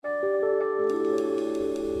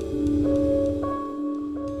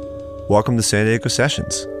Welcome to San Diego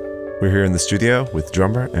Sessions. We're here in the studio with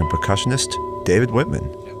drummer and percussionist David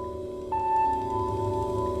Whitman.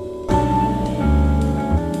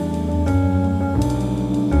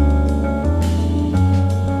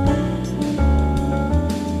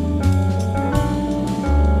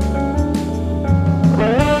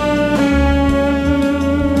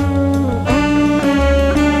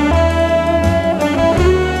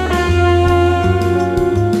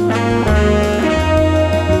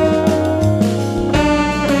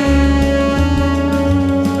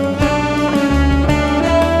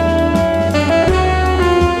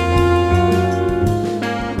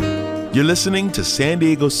 You're listening to San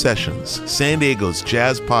Diego Sessions, San Diego's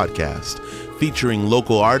jazz podcast, featuring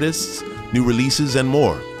local artists, new releases, and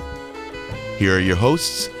more. Here are your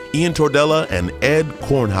hosts, Ian Tordella and Ed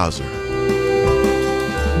Kornhauser.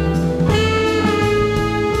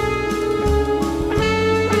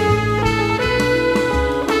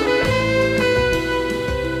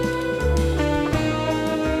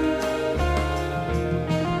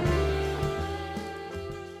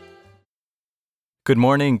 Good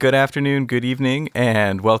morning, good afternoon, good evening,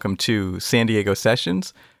 and welcome to San Diego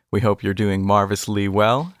Sessions. We hope you're doing marvelously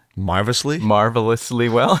well. Marvelously? Marvelously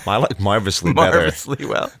well. I like marvelously better. Marvelously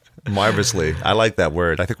well. Marvelously. I like that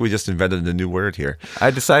word. I think we just invented a new word here.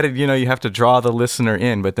 I decided, you have to draw the listener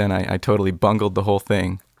in, but then I totally bungled the whole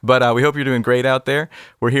thing. But we hope you're doing great out there.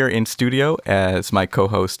 We're here in studio, as my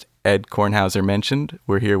co-host Ed Kornhauser mentioned.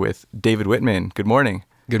 We're here with David Whitman. Good morning.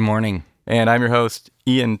 Good morning. And I'm your host,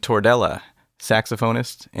 Ian Tordella,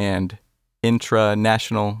 saxophonist and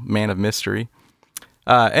intra-national man of mystery.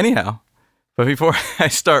 Anyhow, but before I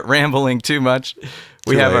start rambling too much,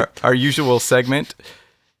 we have our usual segment.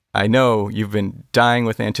 I know you've been dying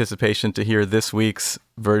with anticipation to hear this week's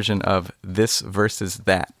version of This versus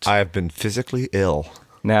That. I have been physically ill.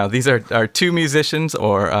 Now, these are two musicians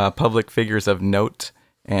or public figures of note,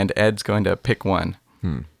 and Ed's going to pick one.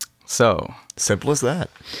 So Simple as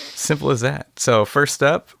that. Simple as that. So first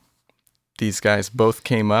up, these guys both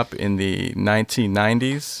came up in the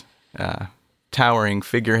 1990s, towering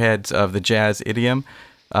figureheads of the jazz idiom.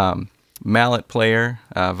 Mallet player,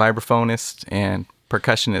 vibraphonist, and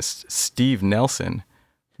percussionist Steve Nelson,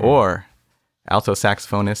 or alto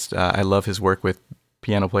saxophonist. I love his work with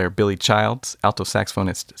piano player Billy Childs, alto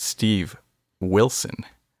saxophonist Steve Wilson.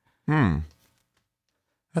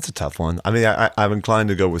 That's a tough one. I mean, I'm inclined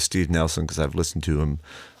to go with Steve Nelson because I've listened to him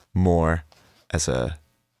more as a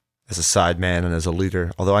side man and as a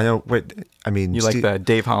leader. Although I know, you like the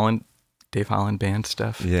Dave Holland band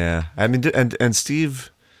stuff? Yeah, I mean, and Steve.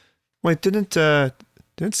 Wait, didn't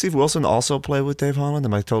Steve Wilson also play with Dave Holland?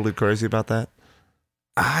 Am I totally crazy about that?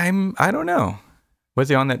 I don't know. Was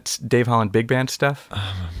he on that Dave Holland big band stuff?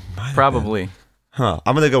 Probably. Huh.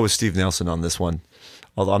 I'm gonna go with Steve Nelson on this one.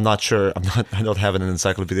 Although I'm not sure, I don't have an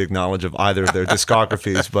encyclopedic knowledge of either of their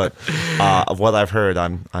discographies, but of what I've heard,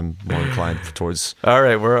 I'm more inclined towards. All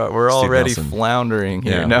right, we're already Nelson. Floundering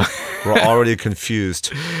here. Yeah, No, we're already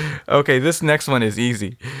confused. Okay, this next one is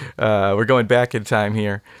easy. We're going back in time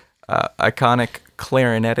here. Iconic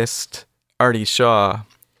clarinetist Artie Shaw,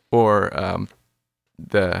 or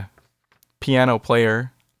the piano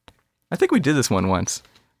player. I think we did this one once.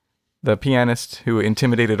 The pianist who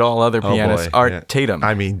intimidated all other pianists, Art Tatum.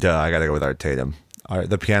 I mean, duh, I gotta go with Art Tatum.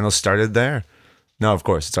 The piano started there. No, of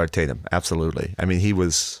course, it's Art Tatum. Absolutely. I mean, he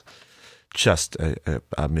was just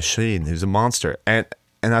a machine. He was a monster. And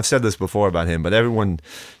I've said this before about him, but everyone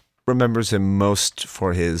remembers him most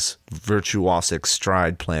for his virtuosic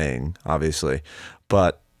stride playing, obviously.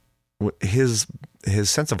 But his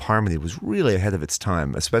sense of harmony was really ahead of its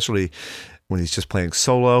time, especially when he's just playing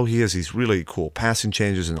solo. He has these really cool passing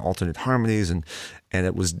changes and alternate harmonies, and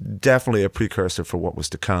it was definitely a precursor for what was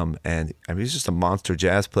to come. And I mean, he's just a monster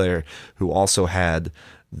jazz player who also had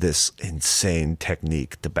this insane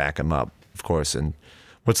technique to back him up, of course. And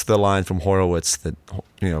what's the line from Horowitz that,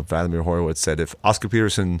 Vladimir Horowitz said, if Oscar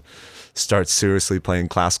Peterson starts seriously playing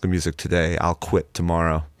classical music today, I'll quit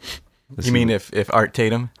tomorrow. You mean if Art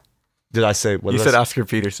Tatum? Did I say what? You said Oscar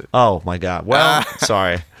Peterson. Oh my God. Well,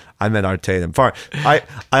 sorry. I meant Art Tatum. I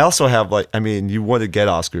also have you wouldn't get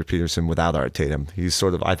Oscar Peterson without Art Tatum. He's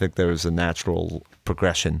sort of, I think there's a natural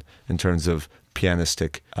progression in terms of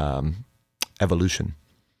pianistic evolution.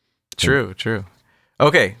 True.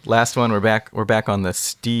 Okay, last one. We're back on the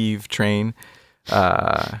Steve train.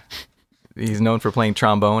 He's known for playing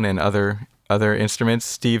trombone and other instruments.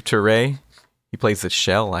 Steve Turre. He plays the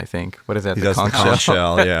shell, I think. What is that? He does the conch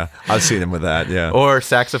shell, yeah. I've seen him with that, yeah. Or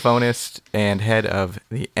saxophonist and head of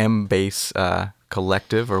the M-Bass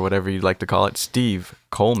collective, or whatever you'd like to call it, Steve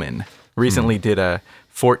Coleman. Recently did a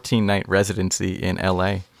 14-night residency in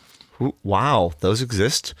L.A. Ooh, wow, those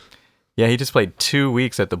exist? Yeah, he just played 2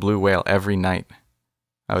 weeks at the Blue Whale every night.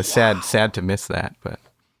 I was sad to miss that, but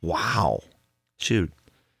Wow. Shoot.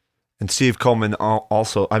 And Steve Coleman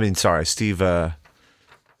also, Steve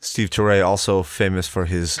Turre, also famous for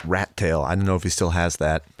his rat tail. I don't know if he still has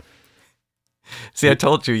that. see, I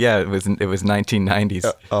told you, yeah, it was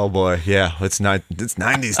 1990s. Oh boy, yeah, it's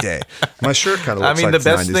 90s day. My shirt kind of I looks mean, like the it's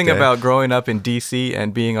best 90s thing day. about growing up in DC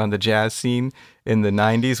and being on the jazz scene in the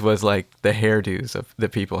 90s was like the hairdos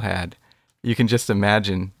that people had. You can just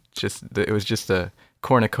imagine, it was just a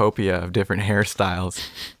cornucopia of different hairstyles.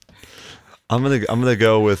 I'm gonna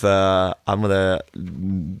go with no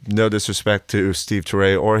disrespect to Steve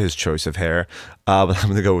Turre or his choice of hair, but I'm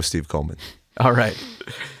gonna go with Steve Coleman. All right.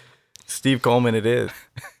 Steve Coleman it is.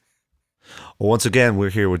 Well, once again, we're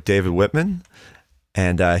here with David Whitman,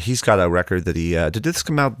 and he's got a record that he did this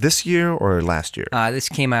come out this year or last year? This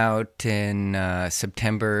came out in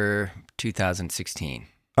September 2016.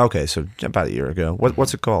 Okay, so about a year ago.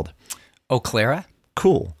 What's it called? Eau Clara,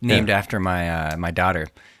 Cool. named after my daughter.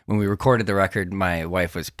 When we recorded the record, my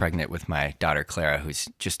wife was pregnant with my daughter Clara, who's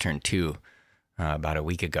just turned 2 about a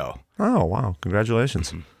week ago. Oh wow!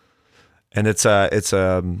 Congratulations. And it's a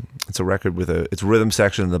record with it's rhythm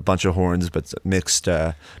section and a bunch of horns, but mixed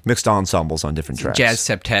ensembles on different tracks. Jazz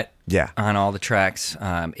septet Yeah. on all the tracks,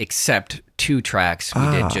 except 2 tracks we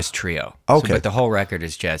did just trio. Okay. But the whole record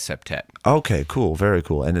is jazz septet. Okay, cool, very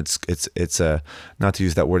cool. And it's not to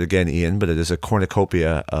use that word again, Ian, but it is a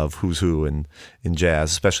cornucopia of who's who in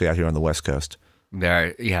jazz, especially out here on the West Coast.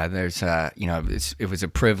 There's it was a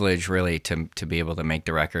privilege really to be able to make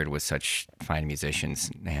the record with such fine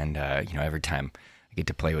musicians, and every time I get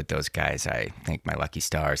to play with those guys, I thank my lucky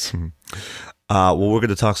stars. Well, we're going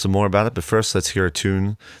to talk some more about it, but first let's hear a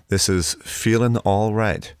tune. This is Feelin' All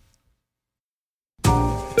Right.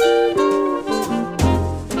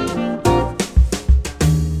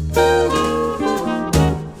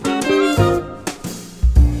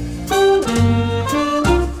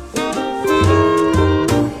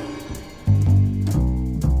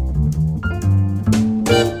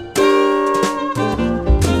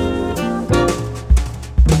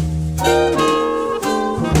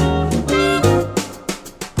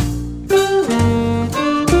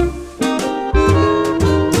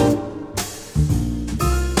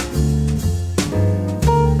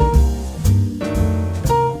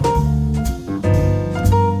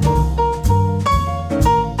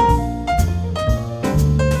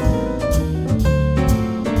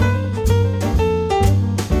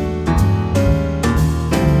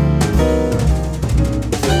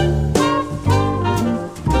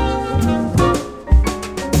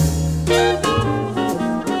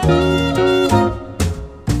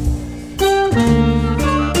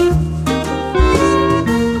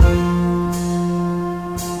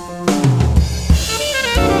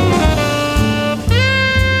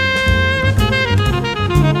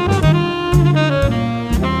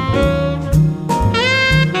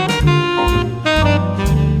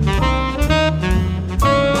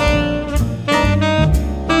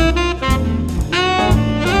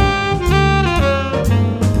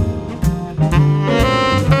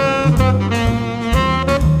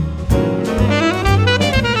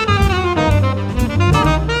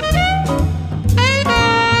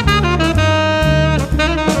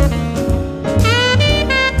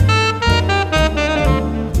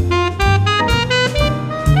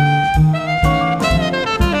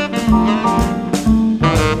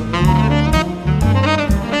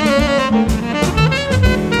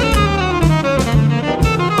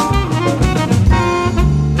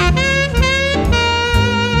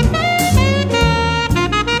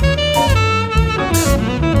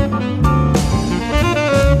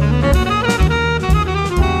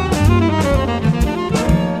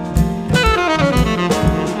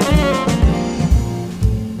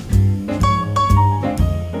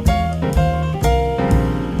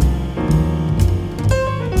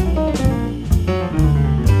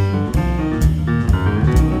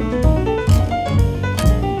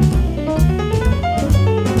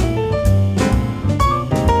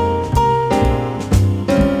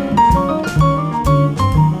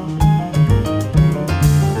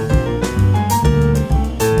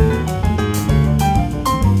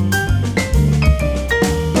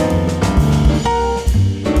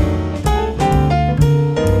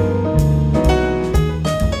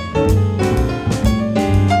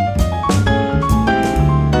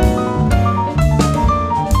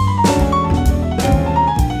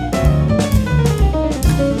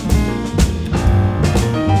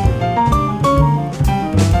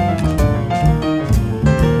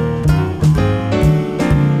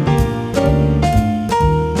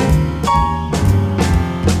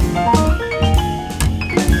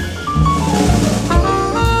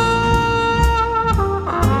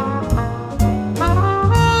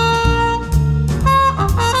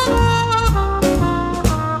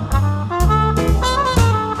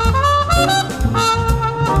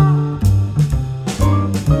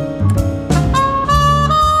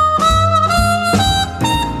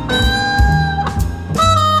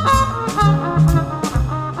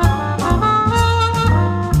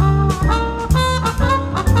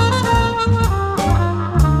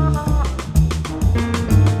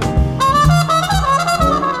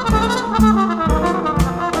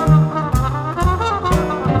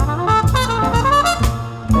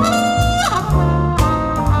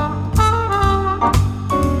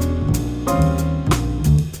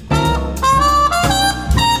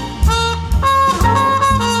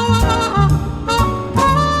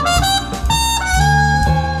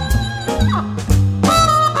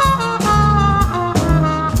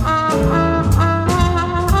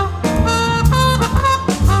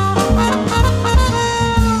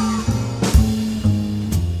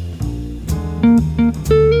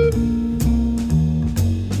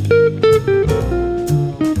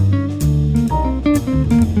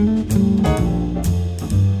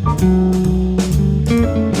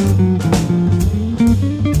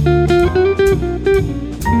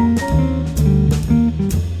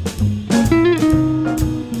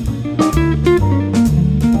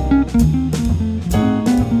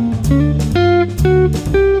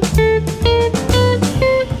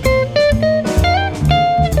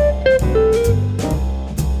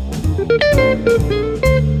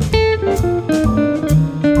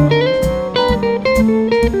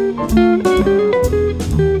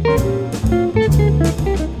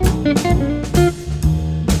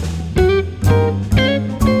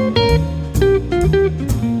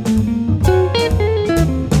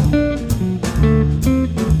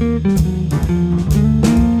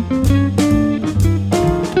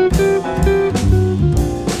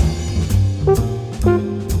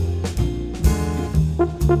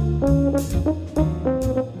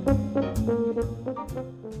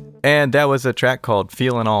 And that was a track called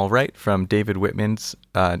Feelin' All Right from David Whitman's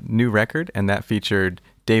new record, and that featured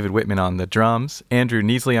David Whitman on the drums, Andrew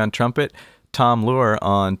Neasley on trumpet, Tom Lure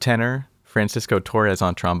on tenor, Francisco Torres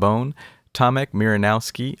on trombone, Tomek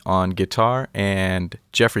Miranowski on guitar, and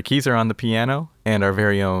Jeffrey Keyser on the piano, and our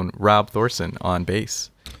very own Rob Thorson on bass.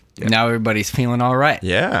 Yep. Now everybody's feeling all right.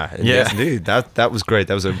 Yeah, yes, indeed. That was great.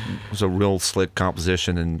 That was a real slick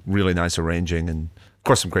composition and really nice arranging, and of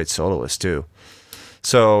course some great soloists too.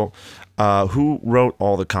 So, who wrote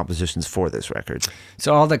all the compositions for this record?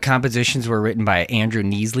 So all the compositions were written by Andrew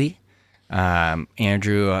Neasley.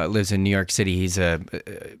 Andrew lives in New York City. He's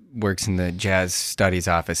works in the jazz studies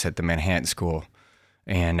office at the Manhattan School.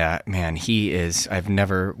 And man, I've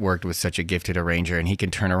never worked with such a gifted arranger, and he can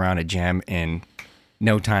turn around a jam in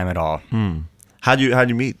no time at all. How'd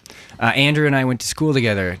you meet? Andrew and I went to school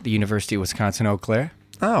together at the University of Wisconsin-Eau Claire.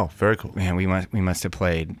 Oh, very cool. Man, we must have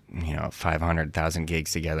played 500,000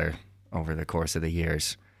 gigs together over the course of the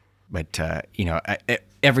years. But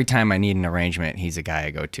every time I need an arrangement, he's a guy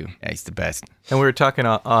I go to. Yeah, he's the best. And we were talking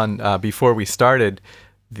on before we started.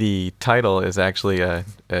 The title is actually a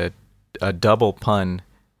double pun.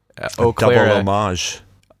 Eau Claire, double homage.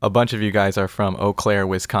 A bunch of you guys are from Eau Claire,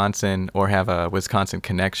 Wisconsin, or have a Wisconsin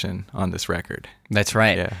connection on this record. That's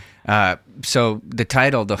right. Yeah. So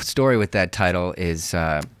the story with that title is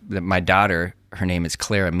that my daughter, her name is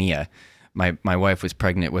Clara Mia. My wife was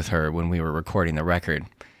pregnant with her when we were recording the record.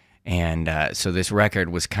 And so this record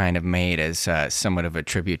was kind of made as somewhat of a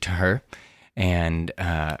tribute to her. And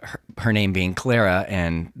her name being Clara,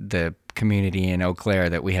 and the community in Eau Claire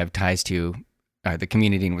that we have ties to, the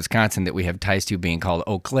community in Wisconsin that we have ties to being called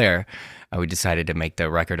Eau Claire, we decided to make the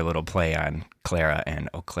record a little play on Clara and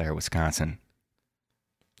Eau Claire, Wisconsin.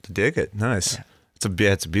 Dig it. Nice. Yeah.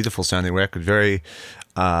 It's a beautiful sounding record. Very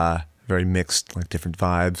very mixed, like different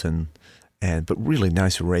vibes and but really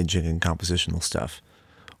nice arranging and compositional stuff.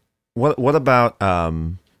 What about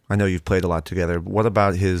I know you've played a lot together, but what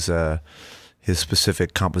about his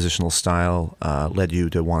specific compositional style led you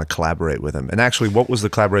to want to collaborate with him? And actually, what was the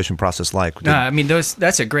collaboration process like?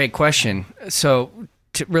 That's a great question. So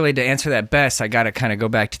to answer that best, I got to kind of go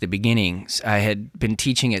back to the beginnings. I had been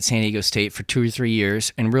teaching at San Diego State for 2 or 3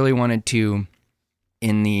 years and really wanted to,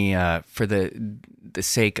 for the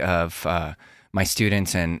sake of my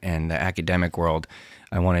students and the academic world,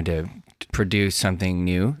 I wanted to produce something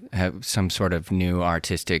new, have some sort of new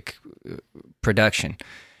artistic production.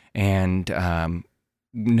 And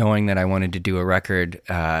knowing that I wanted to do a record,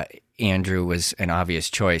 Andrew was an obvious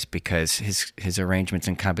choice because his arrangements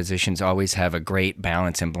and compositions always have a great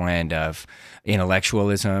balance and blend of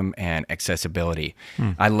intellectualism and accessibility.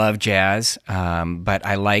 I love jazz, but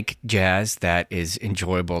I like jazz that is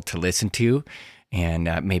enjoyable to listen to, and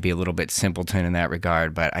maybe a little bit simpleton in that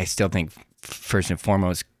regard. But I still think first and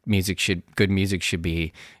foremost, good music should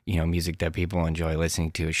be, music that people enjoy listening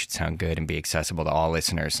to. It should sound good and be accessible to all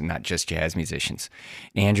listeners, and not just jazz musicians.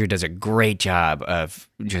 Andrew does a great job of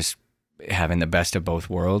just having the best of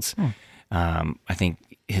both worlds. I think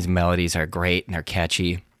his melodies are great and they're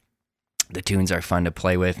catchy. The tunes are fun to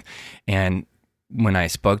play with. And when I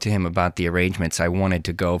spoke to him about the arrangements, I wanted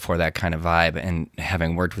to go for that kind of vibe. And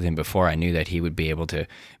having worked with him before, I knew that he would be able to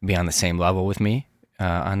be on the same level with me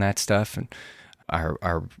on that stuff. And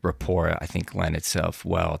our rapport, I think, lent itself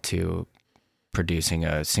well to producing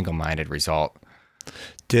a single-minded result.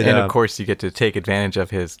 Of course, you get to take advantage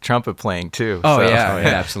of his trumpet playing too. Oh, yeah,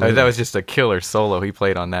 absolutely. That was just a killer solo he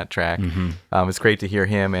played on that track. It's great to hear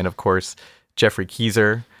him. And of course, Jeffrey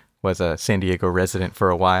Keyser was a San Diego resident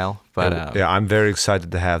for a while. But I'm very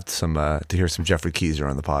excited to have to hear some Jeffrey Keyser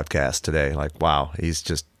on the podcast today. Like, wow, he's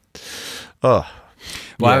just, Well,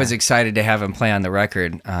 I was excited to have him play on the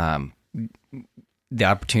record. The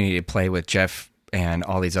opportunity to play with Jeff and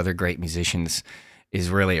all these other great musicians is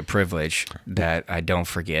really a privilege that I don't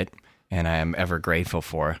forget, and I am ever grateful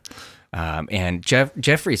for. And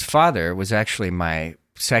Jeffrey's father was actually my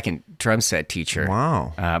second drum set teacher.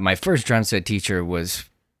 Wow. My first drum set teacher was,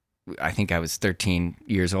 I think I was 13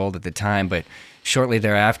 years old at the time, but shortly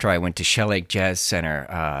thereafter I went to Shell Lake Jazz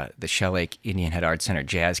Center, the Shell Lake Indian Head Art Center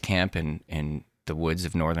Jazz Camp in the woods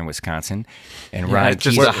of northern Wisconsin, and Ron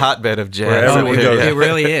just Keyser, a hotbed of jazz. It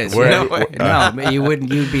really is.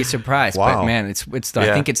 You'd be surprised. Wow. But man, I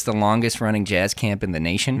think it's the longest running jazz camp in the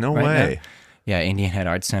nation. No right way. Now. Yeah, Indian Head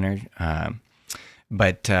Art Center. Ron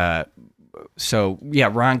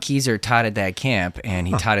Keyser taught at that camp, and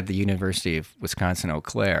he taught at the University of Wisconsin-Eau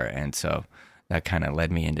Claire, and so that kind of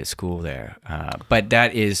led me into school there. But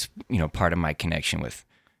that is, part of my connection with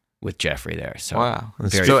Jeffrey there. So wow,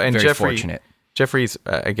 very Jeffrey, fortunate. Jeffrey's,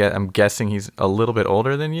 I'm guessing he's a little bit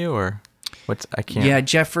older than you, or? I can't. Yeah,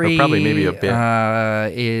 Jeffrey or probably maybe a bit.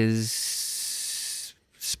 Is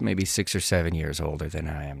maybe 6 or 7 years older than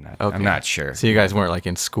I am. Okay. I'm not sure. So you guys weren't like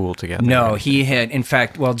in school together? No, he had. In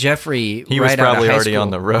fact, well, Jeffrey. He was right out of probably high already school, on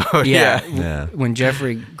the road. Yeah, Yeah. When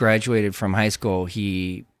Jeffrey graduated from high school,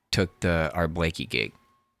 he took the Art Blakey gig.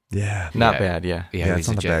 Yeah. Not Yeah. bad. Yeah. Yeah, Yeah, he it's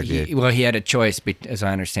was not a a bad he- gig. Well, he had a choice, as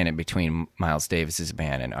I understand it, between Miles Davis's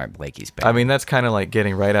band and Art Blakey's band. I mean, that's kind of like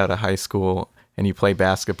getting right out of high school and you play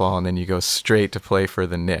basketball and then you go straight to play for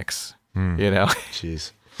the Knicks. You know?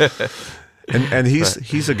 Jeez. and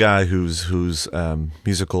he's a guy whose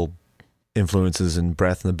musical influences and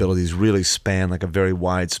breadth and abilities really span like a very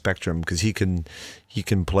wide spectrum, because he can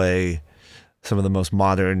play some of the most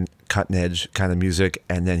modern, cutting edge kind of music,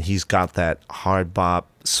 and then he's got that hard bop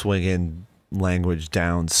swinging language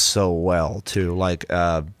down so well too. Like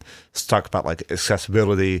let's talk about like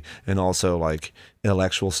accessibility and also like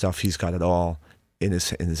intellectual stuff. He's got it all in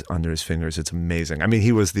his under his fingers. It's amazing. I mean,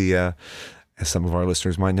 he was the as some of our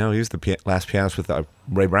listeners might know, he was the last pianist with the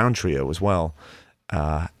Ray Brown Trio as well,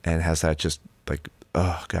 and has that just like,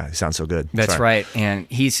 oh God, he sounds so good. That's Sorry. right, and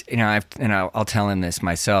he's I'll tell him this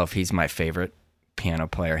myself. He's my favorite piano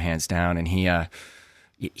player, hands down, and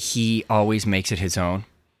he always makes it his own,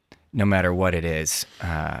 no matter what it is.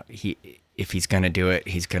 If he's gonna do it,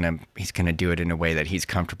 he's gonna do it in a way that he's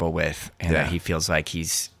comfortable with, and that he feels like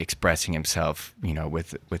he's expressing himself,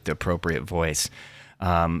 with the appropriate voice.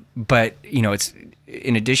 But it's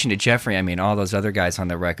in addition to Jeffrey, I mean, all those other guys on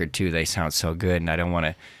the record too, they sound so good, and I don't want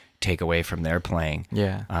to take away from their playing.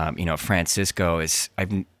 Yeah. Francisco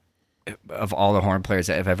of all the horn players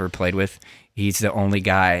that I've ever played with, he's the only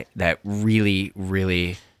guy that really,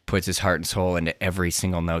 really puts his heart and soul into every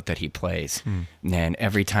single note that he plays. And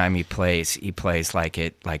every time he plays like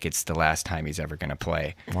it's the last time he's ever going to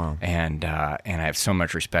play. Wow. And I have so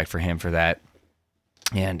much respect for him for that.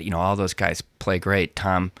 And all those guys play great.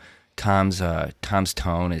 Tom's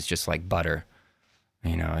tone is just like butter.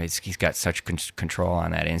 He's got such control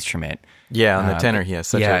on that instrument. Yeah, on the tenor, he has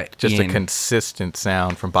such a consistent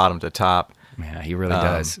sound from bottom to top. Yeah, he really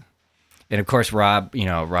does. And of course, Rob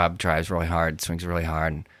drives really hard, swings really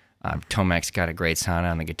hard. And, Tomek's got a great sound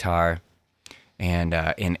on the guitar, and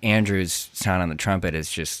Andrew's sound on the trumpet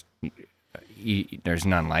is just there's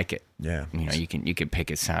none like it. Yeah, you can pick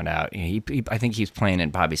his sound out. I think he's playing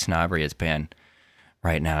in Bobby Snobria's band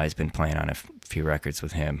right now. He's been playing on a few records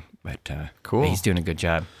with him, but cool. He's doing a good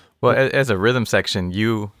job. Well, as a rhythm section,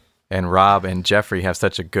 you and Rob and Jeffrey have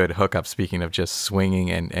such a good hookup. Speaking of just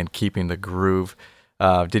swinging and keeping the groove.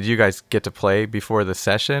 Did you guys get to play before the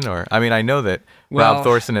session? Or I mean, I know that Rob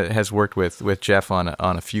Thorson has worked with Jeff on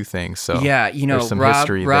a few things. So yeah, there's some Rob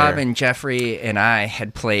history there. and Jeffrey and I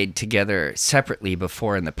had played together separately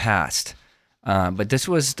before in the past, but this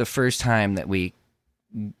was the first time that we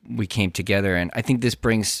came together, and I think this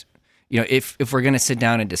brings, if we're going to sit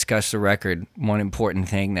down and discuss the record, one important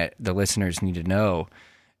thing that the listeners need to know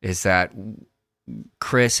is that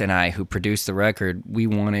Chris and I, who produced the record, we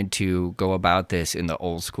wanted to go about this in the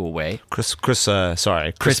old school way. Chris Chris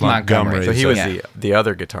Montgomery. So he was the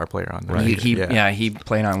other guitar player on the record. He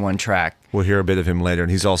played on one track. We'll hear a bit of him later,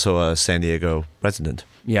 and he's also a San Diego resident.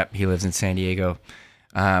 Yep, he lives in San Diego.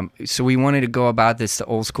 So we wanted to go about this the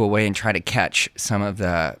old school way and try to catch some of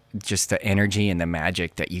the energy and the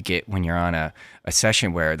magic that you get when you're on a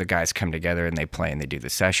session where the guys come together and they play and they do the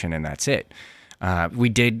session and that's it. We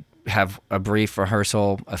did have a brief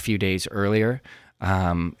rehearsal a few days earlier,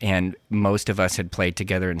 and most of us had played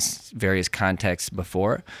together in various contexts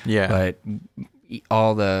before. Yeah. But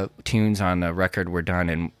all the tunes on the record were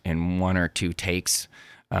done in one or two takes.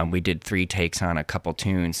 We did 3 takes on a couple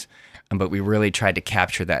tunes, but we really tried to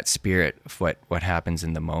capture that spirit of what happens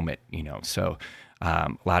in the moment, So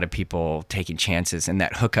a lot of people taking chances, and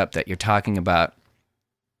that hookup that you're talking about,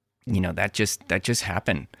 that just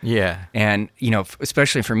happened. Yeah. And,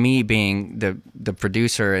 especially for me being the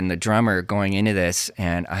producer and the drummer going into this,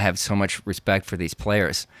 and I have so much respect for these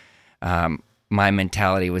players. My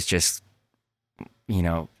mentality was just,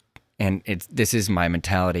 and this is my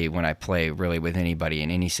mentality when I play really with anybody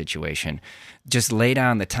in any situation, just lay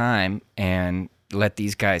down the time and let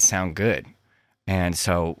these guys sound good. And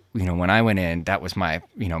so, when I went in, that was my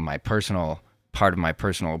personal part of my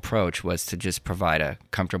personal approach was to just provide a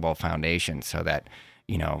comfortable foundation so that,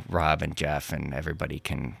 Rob and Jeff and everybody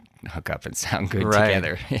can hook up and sound good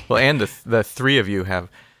together. Well, and the 3 of you have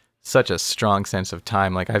such a strong sense of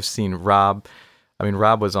time. Like I've seen Rob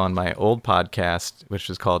was on my old podcast, which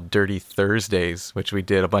was called Dirty Thursdays, which we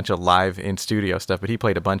did a bunch of live in studio stuff, but he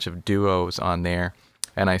played a bunch of duos on there.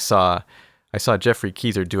 And I saw Jeffrey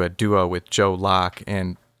Keezer do a duo with Joe Locke,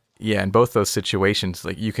 and yeah, in both those situations,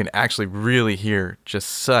 like you can actually really hear just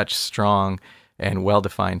such strong and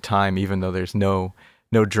well-defined time, even though there's no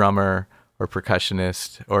drummer or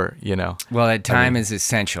percussionist or, Well, that time is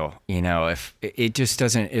essential. If it just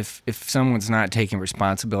doesn't, if someone's not taking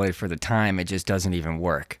responsibility for the time, it just doesn't even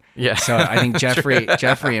work. Yeah. So I think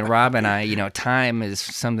Jeffrey and Rob and I, time is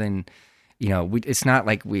something, it's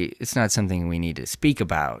not something we need to speak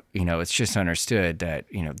about. It's just understood that,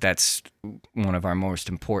 that's one of our most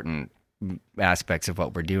important aspects of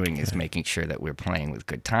what we're doing is making sure that we're playing with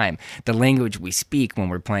good time. The language we speak when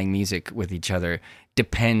we're playing music with each other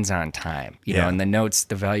depends on time, and the notes,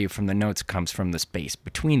 the value from the notes comes from the space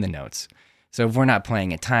between the notes. So if we're not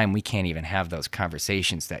playing at time, we can't even have those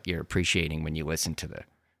conversations that you're appreciating when you listen to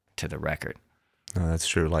the record. No, that's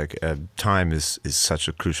true. Like time is such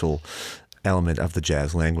a crucial element of the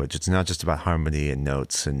jazz language. It's not just about harmony and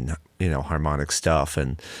notes and harmonic stuff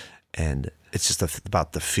and it's just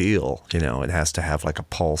about the feel. It has to have like a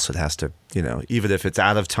pulse. It has to even if it's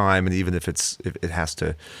out of time and even if it has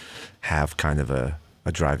to have kind of a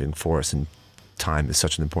driving force, and time is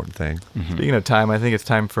such an important thing. Mm-hmm. Speaking of time, I think it's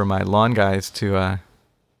time for my lawn guys to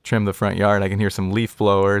trim the front yard. I can hear some leaf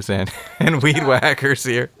blowers and weed whackers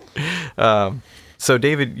here. So,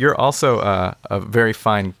 David, you're also a very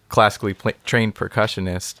fine classically trained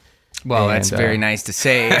percussionist. Well, that's very nice to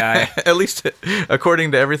say. At least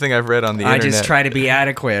according to everything I've read on the internet. I just try to be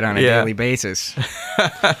adequate on a daily basis.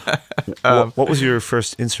 What was your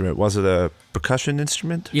first instrument? Was it a percussion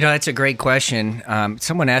instrument? That's a great question.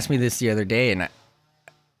 Someone asked me this the other day, and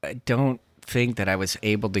I don't think that I was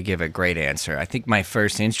able to give a great answer. I think my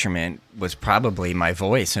first instrument was probably my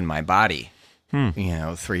voice and my body.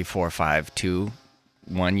 3, 4, 5, 2,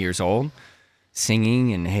 1 years old.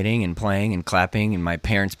 Singing and hitting and playing and clapping, and my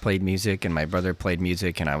parents played music and my brother played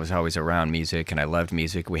music, and I was always around music and I loved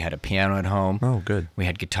music. We had a piano at home. Oh, good. We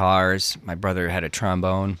had guitars. My brother had a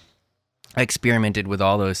trombone. I experimented with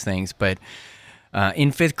all those things, but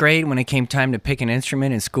in 5th grade, when it came time to pick an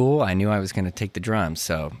instrument in school, I knew I was going to take the drums.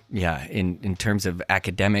 So yeah, in terms of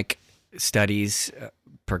academic studies,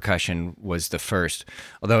 percussion was the first.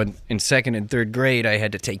 Although in 2nd and 3rd grade, I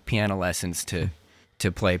had to take piano lessons to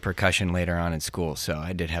play percussion later on in school, so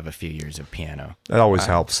I did have a few years of piano. That always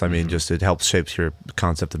helps. I mean, it helps shape your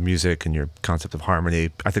concept of music and your concept of harmony.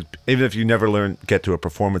 I think even if you never get to a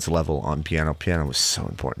performance level on piano was so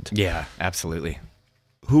important. Yeah, absolutely.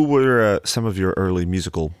 Who were some of your early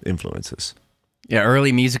musical influences? Yeah,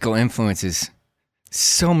 early musical influences,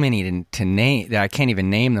 so many to name that I can't even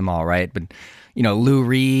name them all, right? But Lou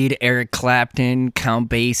Reed, Eric Clapton, Count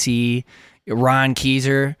Basie, Ron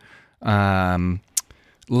Keyser,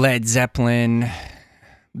 Led Zeppelin,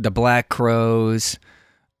 the Black Crowes,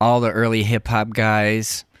 all the early hip hop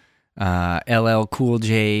guys, LL Cool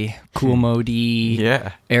J, Kool Moe Dee,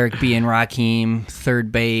 Eric B. and Rakim,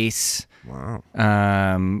 Third Bass, wow,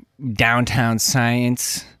 Downtown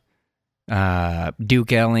Science,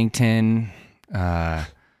 Duke Ellington,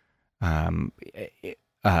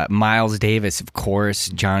 Miles Davis, of course,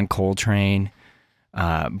 John Coltrane,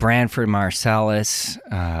 Branford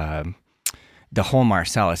Marsalis. The whole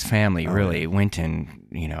Marsalis family really went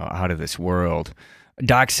out of this world.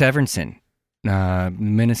 Doc Severinsen,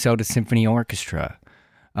 Minnesota Symphony Orchestra,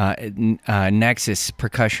 Nexus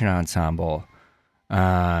Percussion Ensemble,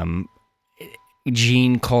 Gene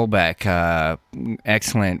Colbeck,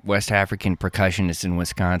 excellent West African percussionist in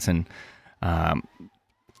Wisconsin.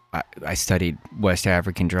 I studied West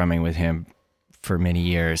African drumming with him for many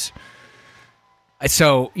years.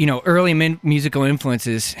 So, early musical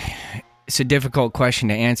influences, it's a difficult question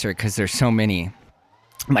to answer because there's so many.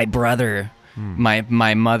 My brother,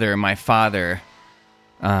 my mother, my father,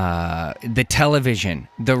 the television,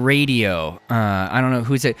 the radio. I don't know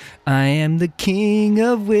who's it. I am the king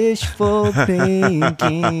of wishful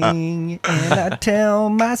thinking, and I tell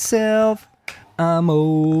myself I'm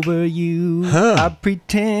over you. I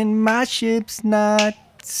pretend my ship's not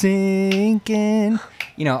sinking.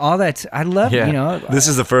 All that's, I love, This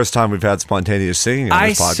is the first time we've had spontaneous singing on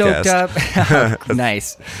this podcast. I soaked up.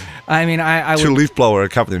 Nice. I mean, I would, leaf blower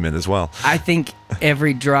accompaniment as well. I think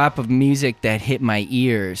every drop of music that hit my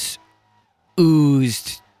ears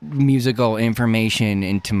oozed musical information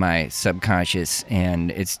into my subconscious,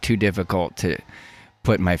 and it's too difficult to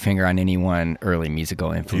put my finger on any one early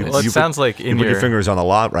musical influence. Well, it sounds like you put your fingers on a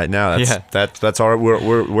lot right now. That's our,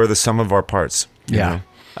 we're the sum of our parts. Yeah.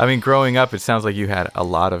 I mean, growing up, it sounds like you had a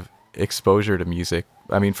lot of exposure to music.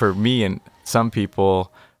 I mean, for me and some people,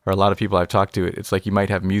 or a lot of people I've talked to, it's like you might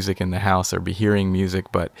have music in the house or be hearing music,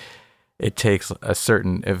 but it takes a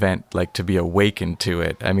certain event like to be awakened to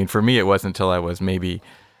it. I mean, for me, it wasn't until I was maybe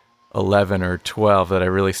 11 or 12 that I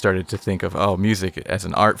really started to think of, music as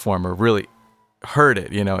an art form, or really heard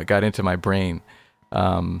it. It got into my brain.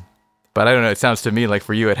 But I don't know. It sounds to me like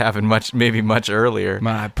for you, it happened maybe much earlier.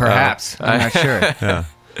 Perhaps. I'm not sure. Yeah.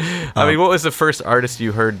 I mean, what was the first artist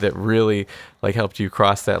you heard that really like helped you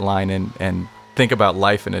cross that line and think about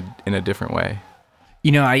life in a different way?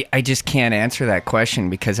 I just can't answer that question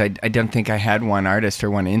because I don't think I had one artist or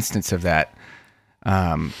one instance of that.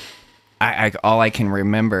 All I can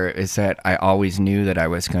remember is that I always knew that I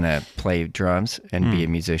was going to play drums and be a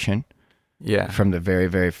musician. Yeah. From the very,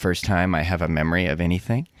 very first time I have a memory of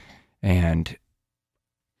anything. And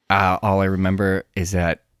all I remember is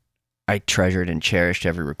that I treasured and cherished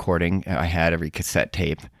every recording I had, every cassette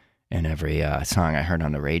tape, and every song I heard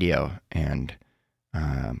on the radio. And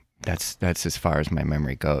that's as far as my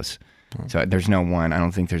memory goes. So there's no one. I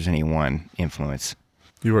don't think there's any one influence.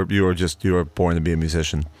 You were born to be a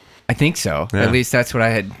musician. I think so. Yeah. At least that's what I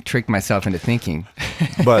had tricked myself into thinking.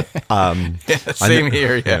 But same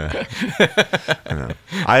here. Yeah. I know.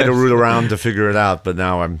 I had to root around to figure it out, but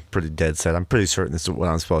now I'm pretty dead set. I'm pretty certain this is what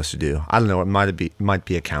I'm supposed to do. I don't know. It might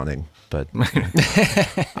be accounting, but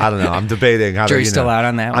I don't know. I'm debating. Jury's still out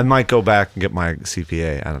on that one? I might go back and get my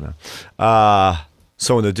CPA. I don't know.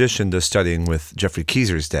 So in addition to studying with Jeffrey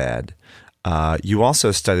Keezer's dad, you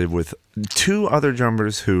also studied with two other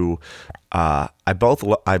drummers who I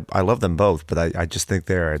love them both, but I just think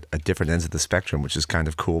they're at different ends of the spectrum, which is kind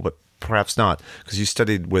of cool, but perhaps not, because you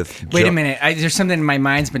studied with... Wait a minute. There's something my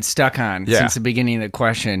mind's been stuck on since the beginning of the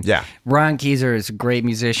question. Yeah. Ron Keezer is a great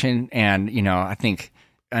musician and, I think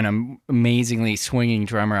an amazingly swinging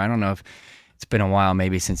drummer. I don't know if it's been a while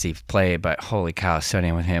maybe since he's played, but holy cow,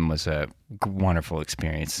 studying with him was a wonderful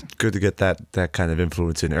experience. Good to get that kind of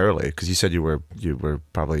influence in early, because you said you were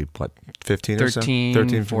probably, 15 or so?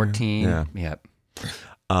 13, 14. Yeah. Yep.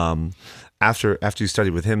 After you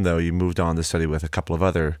studied with him, though, you moved on to study with a couple of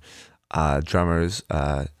other drummers.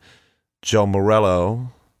 Joe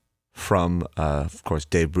Morello from, of course,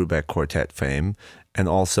 Dave Brubeck Quartet fame, and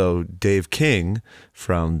also Dave King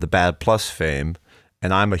from the Bad Plus fame.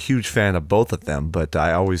 And I'm a huge fan of both of them, but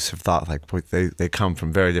I always have thought they come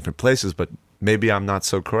from very different places, but maybe I'm not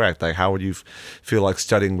so correct. Like, how would you feel like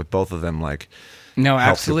studying with both of them? Like, no,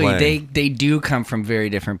 absolutely. They do come from very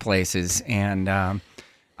different places. And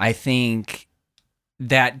I think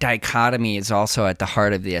that dichotomy is also at the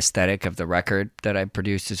heart of the aesthetic of the record that I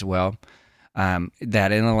produced as well.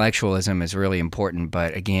 That intellectualism is really important,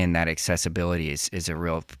 but again, that accessibility is a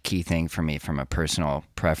real key thing for me from a personal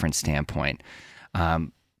preference standpoint.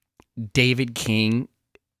 David King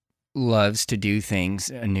loves to do things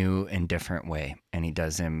a new and different way, and he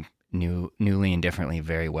does them newly and differently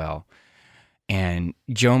very well. And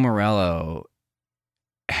Joe Morello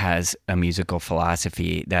has a musical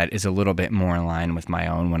philosophy that is a little bit more in line with my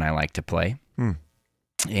own when I like to play.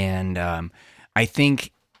 And I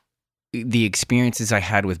think the experiences I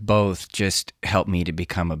had with both just helped me to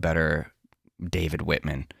become a better David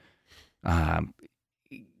Whitman.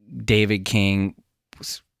 David King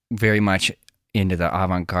was very much into the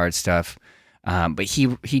avant-garde stuff, but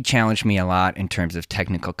he challenged me a lot in terms of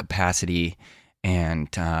technical capacity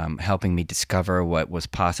and helping me discover what was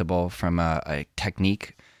possible from a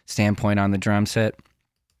technique standpoint on the drum set.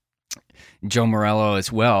 Joe Morello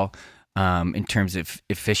as well, in terms of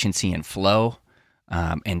efficiency and flow,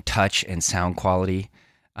 and touch and sound quality.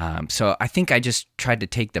 So I think I just tried to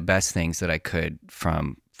take the best things that I could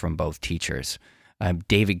from both teachers.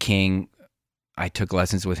 David King, I took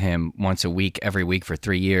lessons with him once a week, every week for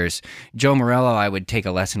 3 years. Joe Morello, I would take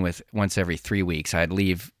a lesson with once every 3 weeks. I'd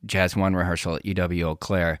leave Jazz 1 rehearsal at UW Eau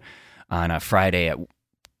Claire on a Friday at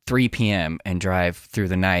 3 p.m. and drive through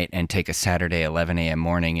the night and take a Saturday 11 a.m.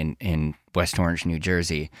 morning in West Orange, New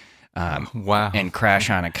Jersey. Wow. And crash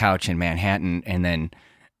on a couch in Manhattan and then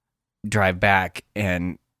drive back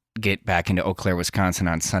and get back into Eau Claire, Wisconsin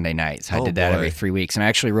on Sunday night. So I did that every 3 weeks. And I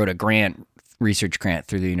actually wrote a research grant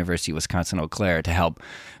through the University of Wisconsin Eau Claire to help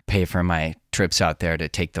pay for my trips out there to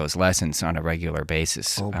take those lessons on a regular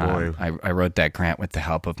basis. Oh boy. I wrote that grant with the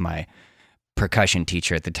help of my percussion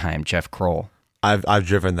teacher at the time, Jeff Kroll. I've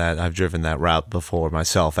driven that route before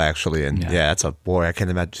myself, actually, and that's I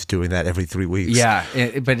can't imagine just doing that every 3 weeks.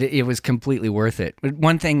 Yeah, but it was completely worth it. But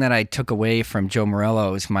one thing that I took away from Joe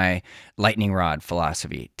Morello is my lightning rod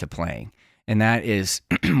philosophy to playing, and that is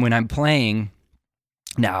when I'm playing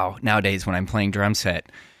nowadays when I'm playing drum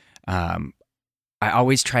set, I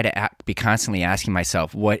always try to be constantly asking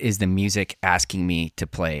myself, what is the music asking me to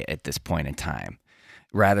play at this point in time?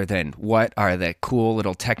 Rather than what are the cool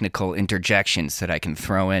little technical interjections that I can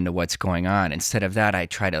throw into what's going on. Instead of that, I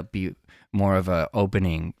try to be more of a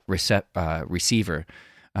opening receiver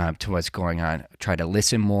to what's going on. Try to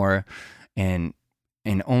listen more, and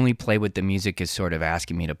only play what the music is sort of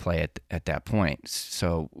asking me to play at that point.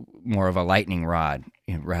 So more of a lightning rod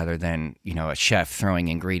rather than, a chef throwing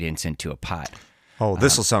ingredients into a pot. Oh,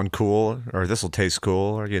 this will sound cool, or this will taste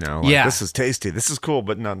cool, or this is tasty, this is cool,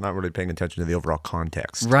 but not really paying attention to the overall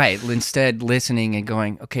context. Right. Instead, listening and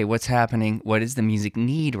going, okay, what's happening? What does the music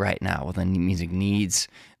need right now? Well, then the music needs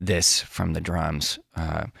this from the drums.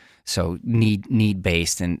 So need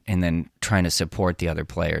based, and then trying to support the other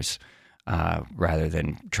players rather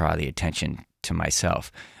than draw the attention to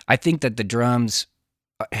myself. I think that the drums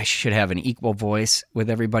should have an equal voice with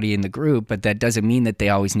everybody in the group, but that doesn't mean that they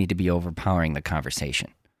always need to be overpowering the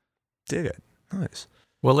conversation. Dig it. Nice.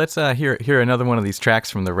 Well, let's hear another one of these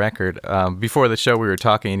tracks from the record. Before the show, we were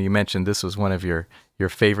talking, and you mentioned this was one of your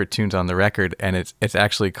favorite tunes on the record, and it's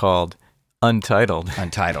actually called Untitled.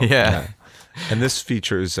 Untitled. Yeah. And this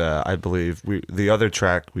features, I believe, the other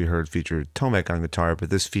track we heard featured Tomek on guitar,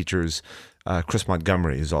 but this features Chris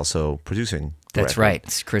Montgomery, who's also producing. That's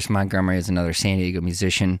right. Chris Montgomery is another San Diego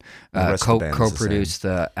musician, co-produced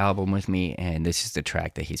the album with me, and this is the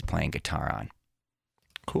track that he's playing guitar on.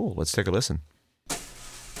 Cool. Let's take a listen.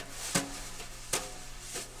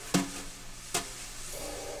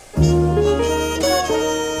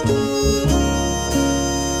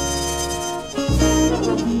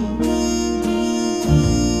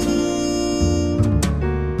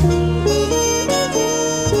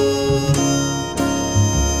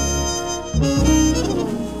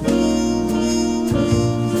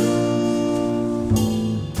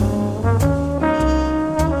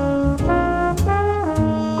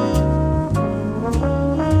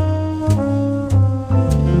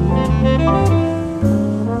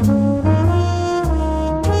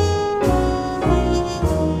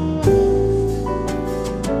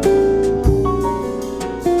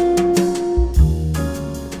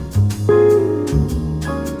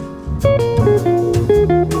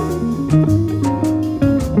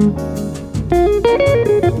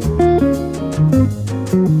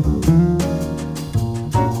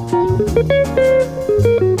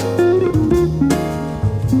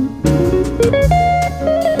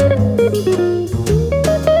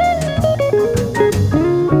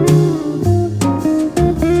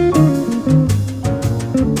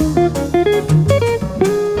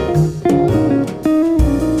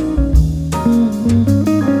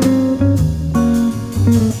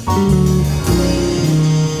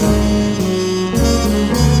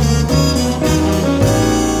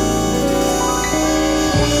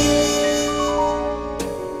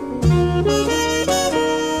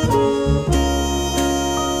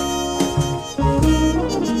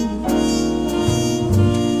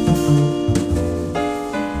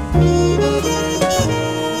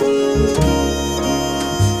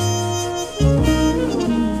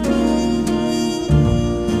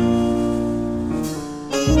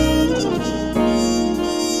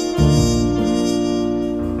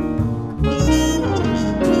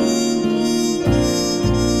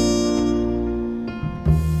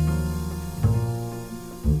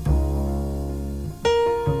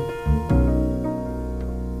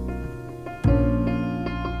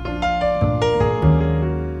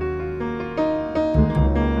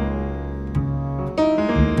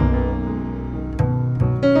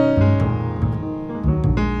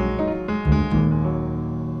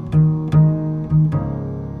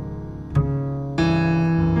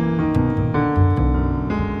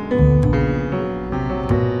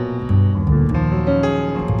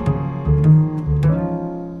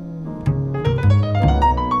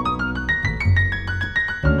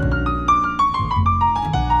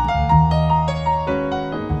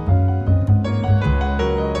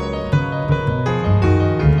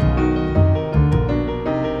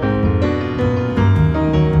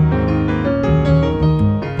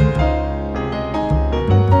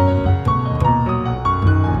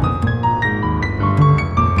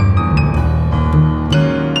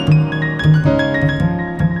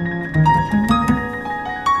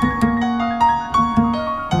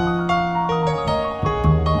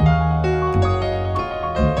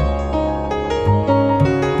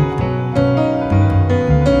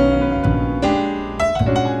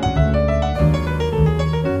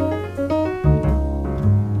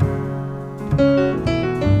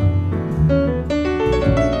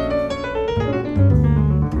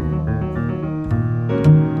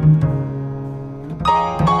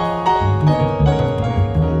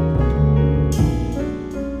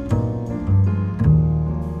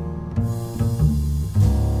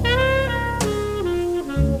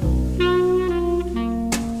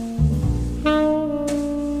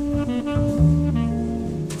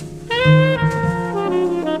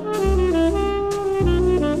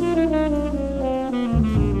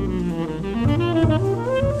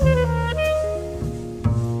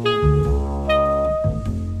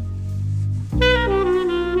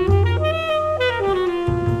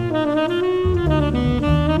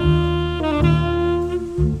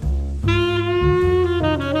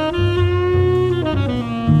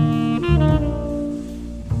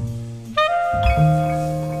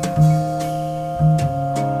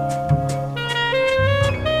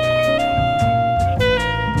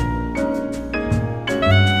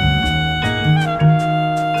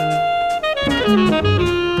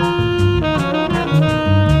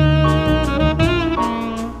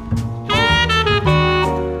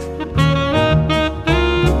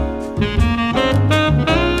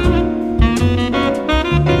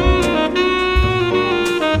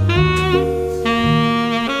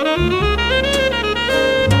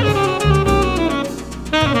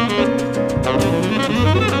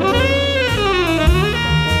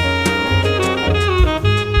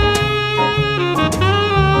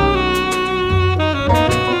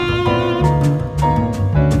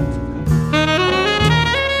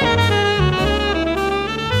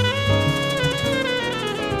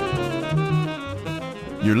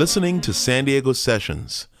 You're listening to San Diego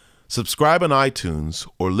Sessions. Subscribe on iTunes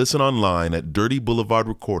or listen online at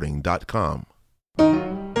dirtyboulevardrecording.com.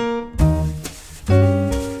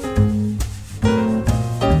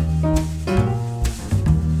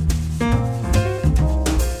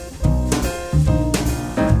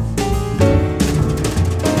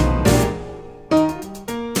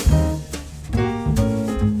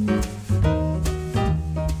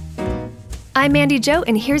 I'm Mandy Jo,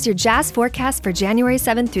 and here's your jazz forecast for January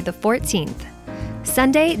 7th through the 14th.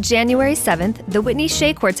 Sunday, January 7th, the Whitney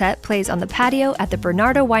Shea Quartet plays on the patio at the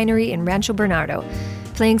Bernardo Winery in Rancho Bernardo,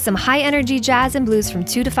 playing some high-energy jazz and blues from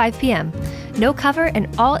 2 to 5 p.m. No cover and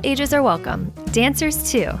all ages are welcome.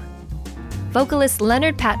 Dancers, too. Vocalist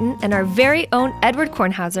Leonard Patton and our very own Edward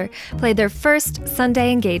Kornhauser played their first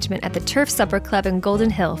Sunday engagement at the Turf Supper Club in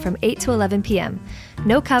Golden Hill from 8 to 11 p.m.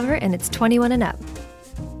 No cover and it's 21 and up.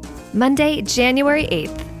 Monday, January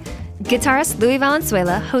 8th, guitarist Louis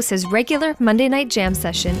Valenzuela hosts his regular Monday night jam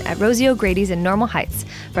session at Rosie O'Grady's in Normal Heights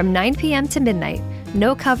from 9 p.m. to midnight.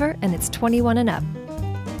 No cover, and it's 21 and up.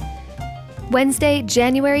 Wednesday,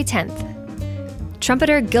 January 10th,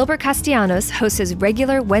 trumpeter Gilbert Castellanos hosts his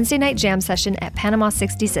regular Wednesday night jam session at Panama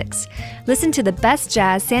 66. Listen to the best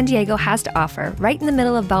jazz San Diego has to offer right in the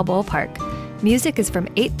middle of Balboa Park. Music is from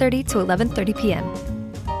 8:30 to 11:30 p.m.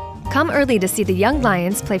 Come early to see the Young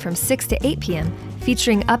Lions play from 6 to 8 p.m.,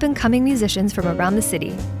 featuring up-and-coming musicians from around the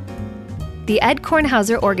city. The Ed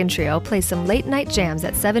Kornhauser Organ Trio plays some late-night jams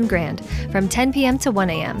at 7 Grand from 10 p.m. to 1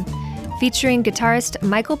 a.m., featuring guitarist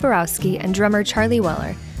Michael Borowski and drummer Charlie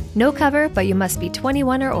Weller. No cover, but you must be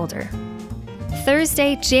 21 or older.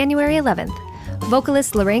 Thursday, January 11th,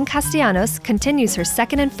 vocalist Lorraine Castellanos continues her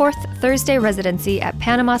second and fourth Thursday residency at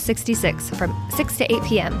Panama 66 from 6 to 8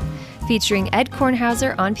 p.m., featuring Ed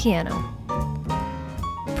Kornhauser on piano.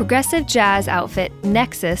 Progressive jazz outfit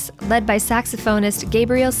Nexus, led by saxophonist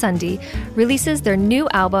Gabriel Sundy, releases their new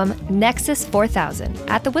album Nexus 4000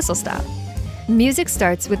 at the Whistle Stop. Music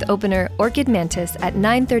starts with opener Orchid Mantis at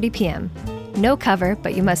 9:30 p.m. No cover,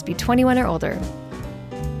 but you must be 21 or older.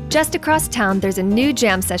 Just across town, there's a new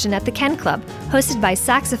jam session at the Ken Club, hosted by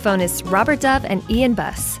saxophonists Robert Dove and Ian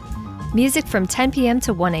Buss. Music from 10 p.m.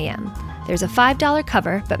 to 1 a.m. There's a $5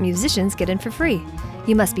 cover, but musicians get in for free.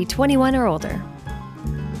 You must be 21 or older.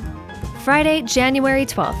 Friday, January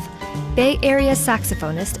 12th, Bay Area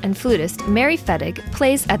saxophonist and flutist Mary Fettig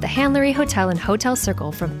plays at the Handlery Hotel and Hotel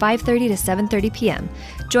Circle from 5:30 to 7:30 p.m.,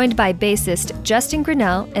 joined by bassist Justin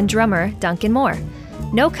Grinnell and drummer Duncan Moore.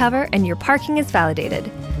 No cover and your parking is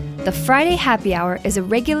validated. The Friday Happy Hour is a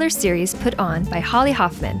regular series put on by Holly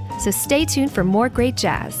Hoffman, so stay tuned for more great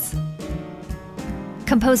jazz.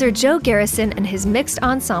 Composer Joe Garrison and his mixed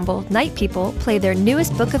ensemble, Night People, play their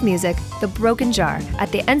newest book of music, The Broken Jar,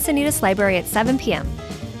 at the Encinitas Library at 7 p.m.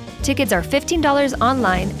 Tickets are $15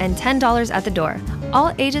 online and $10 at the door.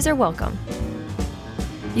 All ages are welcome.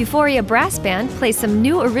 Euphoria Brass Band plays some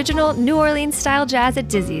new original New Orleans-style jazz at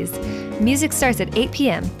Dizzy's. Music starts at 8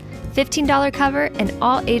 p.m. $15 cover, and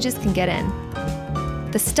all ages can get in.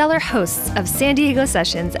 The stellar hosts of San Diego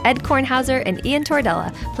Sessions, Ed Kornhauser and Ian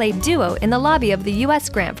Tordella, play duo in the lobby of the U.S.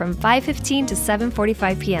 Grant from 5:15 to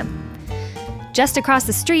 7:45 p.m. Just across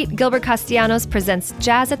the street, Gilbert Castellanos presents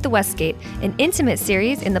Jazz at the Westgate, an intimate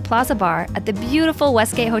series in the Plaza Bar at the beautiful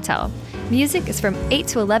Westgate Hotel. Music is from 8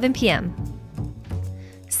 to 11 p.m.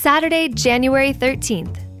 Saturday, January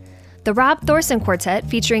 13th. The Rob Thorson Quartet,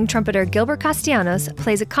 featuring trumpeter Gilbert Castellanos,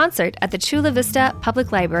 plays a concert at the Chula Vista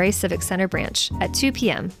Public Library Civic Center branch at 2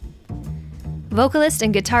 p.m. Vocalist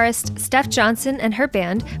and guitarist Steph Johnson and her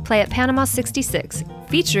band play at Panama 66,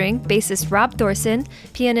 featuring bassist Rob Thorson,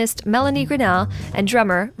 pianist Melanie Grinnell, and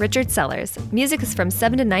drummer Richard Sellers. Music is from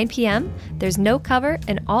 7 to 9 p.m. There's no cover,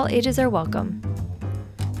 and all ages are welcome.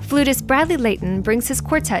 Flutist Bradley Layton brings his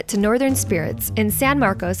quartet to Northern Spirits in San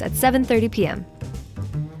Marcos at 7:30 p.m.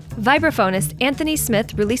 Vibraphonist Anthony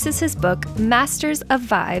Smith releases his book, Masters of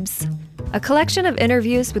Vibes, a collection of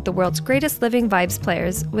interviews with the world's greatest living vibes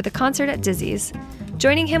players with a concert at Dizzy's.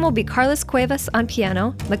 Joining him will be Carlos Cuevas on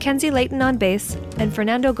piano, Mackenzie Layton on bass, and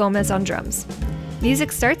Fernando Gomez on drums.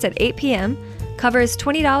 Music starts at 8 p.m., cover is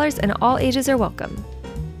 $20, and all ages are welcome.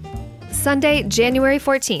 Sunday, January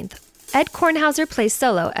 14th, Ed Kornhauser plays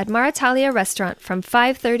solo at Maritalia Restaurant from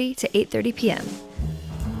 5:30 to 8:30 p.m.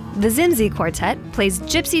 The Zimzi Quartet plays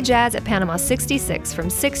gypsy jazz at Panama 66 from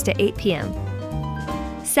 6 to 8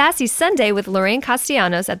 p.m. Sassy Sunday with Lorraine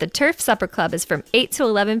Castellanos at the Turf Supper Club is from 8 to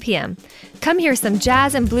 11 p.m. Come hear some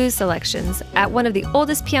jazz and blues selections at one of the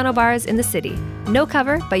oldest piano bars in the city. No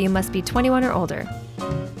cover, but you must be 21 or older.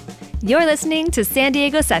 You're listening to San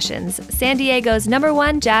Diego Sessions, San Diego's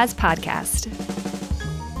 #1 jazz podcast.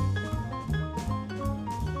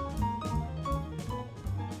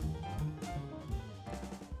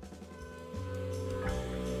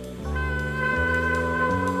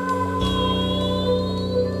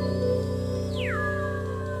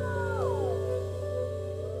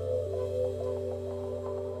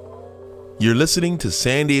 You're listening to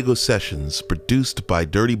San Diego Sessions, produced by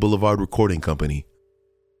Dirty Boulevard Recording Company.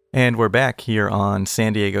 And we're back here on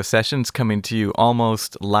San Diego Sessions, coming to you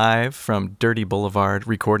almost live from Dirty Boulevard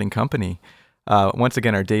Recording Company. Once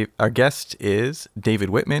again, our guest is David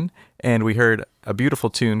Whitman, and we heard a beautiful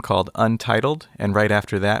tune called Untitled, and right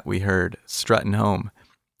after that we heard Struttin' Home.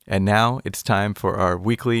 And now it's time for our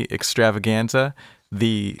weekly extravaganza,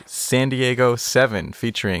 the San Diego 7,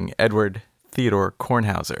 featuring Edward Theodore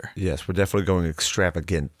Kornhauser. Yes, we're definitely going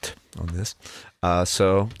extravagant on this.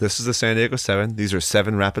 So this is the San Diego 7. These are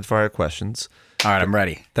 7 rapid-fire questions. All right, I'm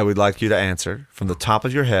ready. That we'd like you to answer from the top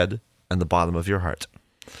of your head and the bottom of your heart.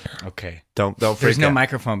 Okay. Don't freak There's no out.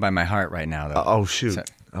 microphone by my heart right now, though. Oh, shoot. So-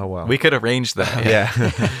 Oh, well. We could arrange that.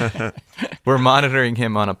 Yeah. We're monitoring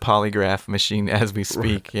him on a polygraph machine as we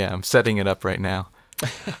speak. Yeah, I'm setting it up right now.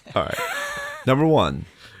 All right. Number 1,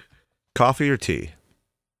 coffee or tea?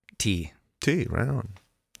 Tea. Tea, right on.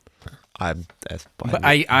 But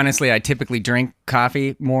I honestly typically drink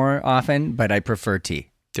coffee more often, but I prefer tea.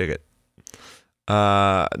 Dig it.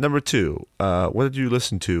 Number 2, what did you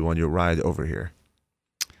listen to on your ride over here?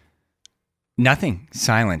 Nothing.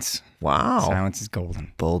 Silence. Wow. Silence is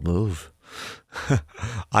golden. Bold move.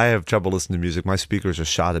 I have trouble listening to music. My speakers are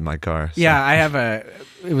shot in my car. So. Yeah, I have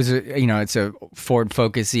it's a Ford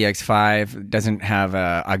Focus ZX5. It doesn't have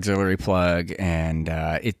a auxiliary plug, and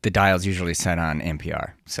the dial's usually set on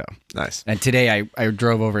NPR. So Nice. And today I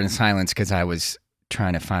drove over in silence because I was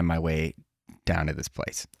trying to find my way down to this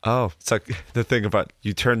place. Oh, it's like the thing about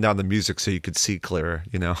you turn down the music so you could see clearer,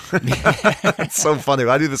 you know? It's so funny.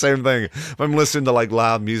 I do the same thing. If I'm listening to like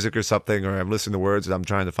loud music or something, or I'm listening to words and I'm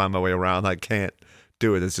trying to find my way around, I can't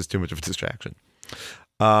do it. It's just too much of a distraction.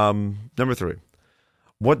 Number 3,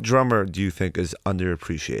 what drummer do you think is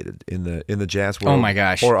underappreciated in the jazz world? Oh my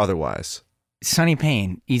gosh. Or otherwise? Sonny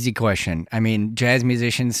Payne, easy question. I mean, jazz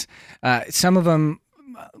musicians, some of them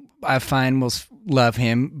I find will love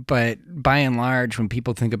him, but by and large, when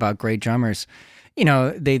people think about great drummers,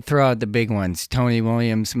 they throw out the big ones: Tony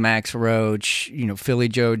Williams, Max Roach, Philly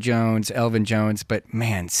Joe Jones, Elvin Jones. But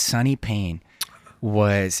man, Sonny Payne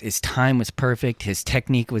his time was perfect. His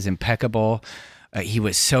technique was impeccable. He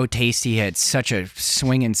was so tasty. He had such a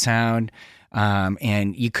swinging sound.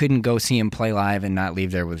 And you couldn't go see him play live and not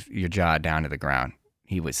leave there with your jaw down to the ground.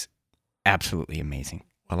 He was absolutely amazing.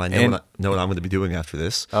 Well, I know what I'm going to be doing after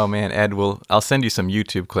this. Oh man, Ed, I'll send you some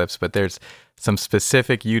YouTube clips, but there's some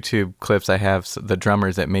specific YouTube clips I have the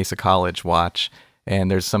drummers at Mesa College watch, and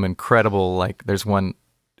there's some incredible, there's one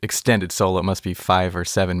extended solo, it must be 5 or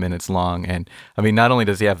 7 minutes long, and I mean, not only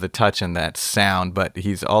does he have the touch and that sound, but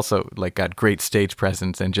he's also got great stage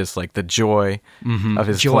presence and just the joy of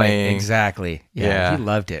his playing. Exactly. Yeah, he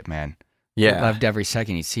loved it, man. Yeah. He loved every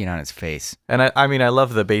second. You see it on his face. And I mean, I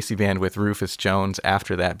love the Basie band with Rufus Jones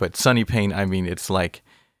after that, but Sonny Payne, I mean, it's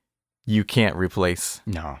you can't replace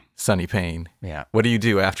Sonny Payne. Yeah. What do you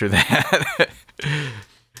do after that?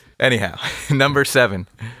 Anyhow, number 7.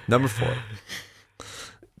 Number 4.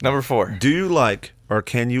 Number 4. Do you like or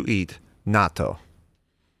can you eat natto?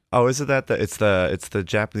 Oh, is it that? It's the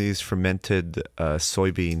Japanese fermented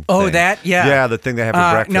soybean. Oh, thing. that? Yeah. Yeah, the thing they have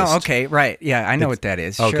for breakfast. No, okay, right. Yeah, I know what that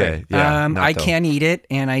is. Okay, sure. yeah, I natto. can eat it,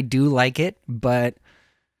 and I do like it, but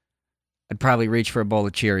I'd probably reach for a bowl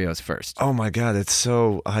of Cheerios first. Oh my God,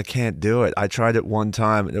 I can't do it. I tried it one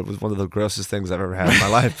time and it was one of the grossest things I've ever had in my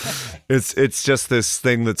life. It's just this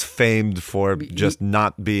thing that's famed for just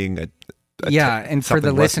not being and for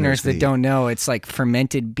the listeners that eat. don't know, it's like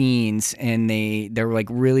fermented beans, and they're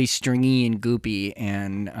really stringy and goopy,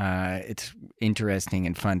 and it's interesting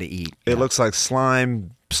and fun to eat. It looks like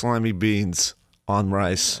slimy beans on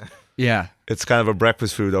rice. Yeah. It's kind of a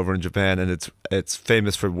breakfast food over in Japan, and it's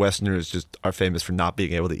famous for Westerners just are famous for not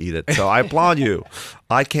being able to eat it. So I applaud you.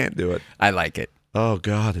 I can't do it. I like it. Oh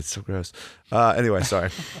God, it's so gross. Anyway, sorry,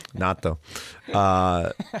 not though.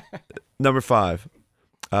 Number 5.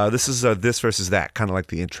 This is this versus that, kind of like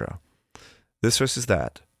the intro. This versus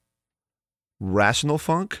that. Rational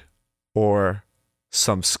funk or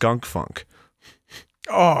some skunk funk?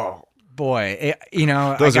 Oh boy,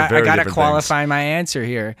 Those are very I got to different qualify my answer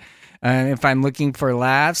here. If I'm looking for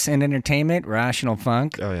laughs and entertainment, rational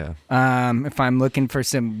funk. Oh yeah. If I'm looking for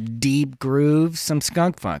some deep grooves, some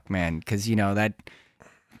skunk funk, man, because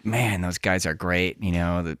those guys are great, and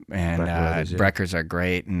Breckers are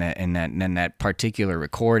great, and that particular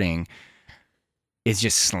recording is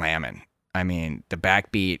just slamming. I mean, the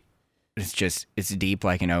backbeat it's deep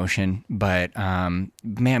like an ocean, but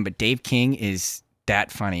but Dave King is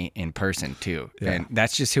that funny in person too, Yeah. and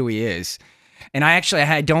that's just who he is. And I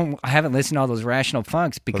haven't listened to all those Rational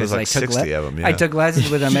Funks because there's like 60 of them, yeah. I took lessons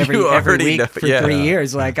with them every already week know- for yeah. 3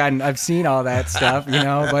 years. Like I've seen all that stuff,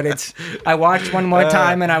 but I watched one more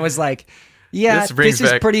time and I was like, yeah, This brings this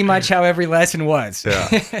is back- pretty much how every lesson was. Yeah,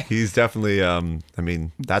 he's definitely. I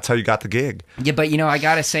mean, that's how you got the gig. Yeah, but I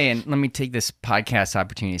gotta say, and let me take this podcast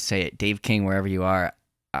opportunity to say it, Dave King, wherever you are,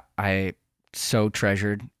 I so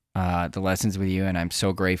treasured the lessons with you, and I'm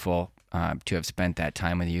so grateful to have spent that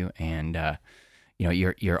time with you. And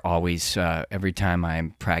you're always every time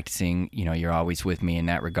I'm practicing, you're always with me in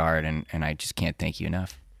that regard, and I just can't thank you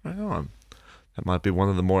enough. Right on. That might be one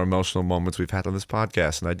of the more emotional moments we've had on this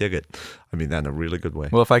podcast, and I dig it. I mean that in a really good way.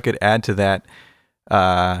 Well, if I could add to that,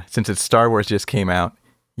 since it's Star Wars just came out,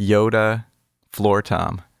 Yoda Floor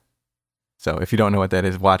Tom. So if you don't know what that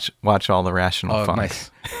is, watch all the Rational Funks.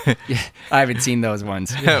 Yeah, I haven't seen those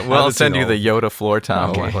ones. Well, I'll send you the Yoda Floor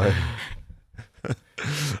Tom Okay.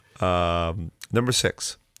 one. Number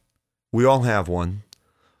 6. We all have one.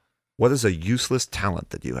 What is a useless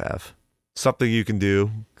talent that you have? Something you can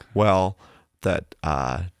do well that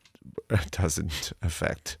doesn't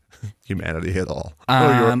affect humanity at all,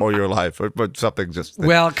 or your life, but something just.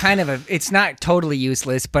 Well, it's not totally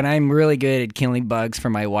useless, but I'm really good at killing bugs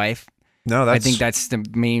for my wife. No, I think that's the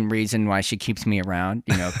main reason why she keeps me around,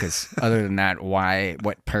 because other than that,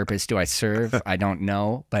 what purpose do I serve? I don't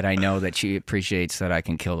know, but I know that she appreciates that I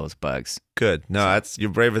can kill those bugs. good. No,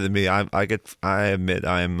 you're braver than me. I admit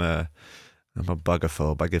I'm a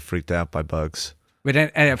bugaphobe. I get freaked out by bugs. But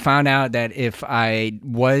I found out that if I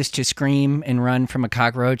was to scream and run from a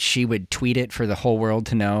cockroach, she would tweet it for the whole world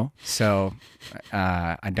to know. So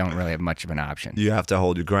I don't really have much of an option. You have to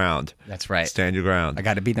hold your ground. That's right. Stand your ground. I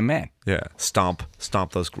got to be the man. Yeah, stomp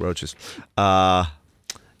those roaches. And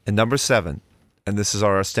number 7, and this is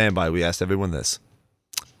our standby. We asked everyone this,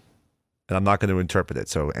 and I'm not going to interpret it,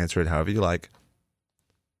 so answer it however you like.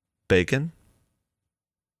 Bacon?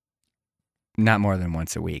 Not more than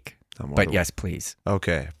once a week. But yes, please.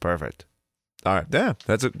 Okay, perfect. All right, yeah,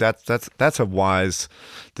 that's a wise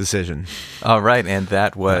decision. All right, and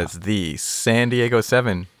that was the San Diego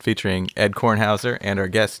 7 featuring Ed Kornhauser and our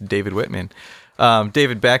guest David Whitman.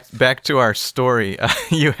 David, back to our story.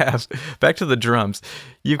 You have back to the drums.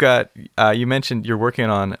 You mentioned you're working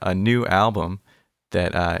on a new album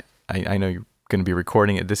that I know you're going to be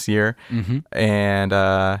recording it this year. Mm-hmm. And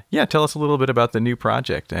tell us a little bit about the new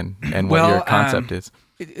project and what your concept is.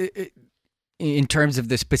 In terms of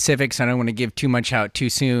the specifics, I don't want to give too much out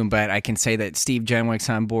too soon, but I can say that Steve Jenwick's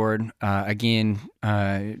on board again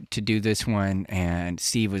to do this one, and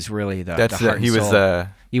Steve was really the heart and he was soul. the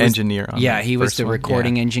engineer on Yeah, the he was first the one.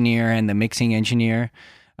 recording engineer and the mixing engineer.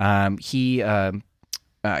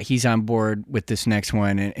 He's on board with this next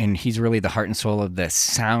one, and he's really the heart and soul of the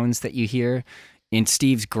sounds that you hear. And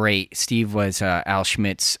Steve's great. Steve was Al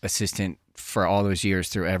Schmidt's assistant for all those years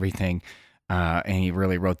through everything. And he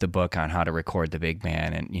really wrote the book on how to record the big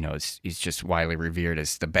band, and he's just widely revered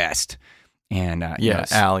as the best. And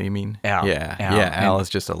Al, you mean? Al. Yeah, Al. Al And- is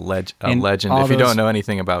just a legend. and If all you those- don't know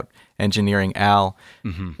anything about engineering, Al,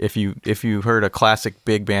 Mm-hmm. if you heard a classic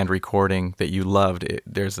big band recording that you loved,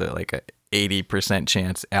 there's a 80%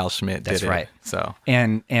 chance Al Schmidt did That's it. right. So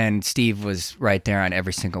And Steve was right there on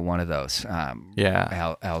every single one of those.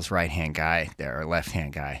 Al's right-hand guy there, or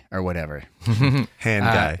left-hand guy, or whatever. Hand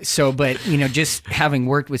guy. So, but just having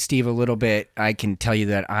worked with Steve a little bit, I can tell you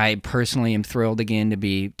that I personally am thrilled again to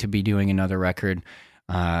be doing another record.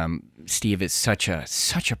 Steve is such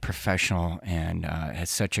a professional and has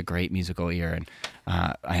such a great musical ear, and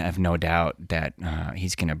I have no doubt that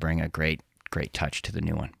he's going to bring a great touch to the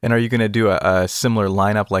new one. And are you going to do a similar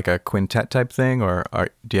lineup, like a quintet type thing, or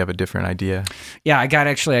do you have a different idea? Yeah, I got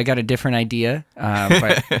a different idea,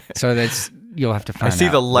 but so you'll have to find out. I see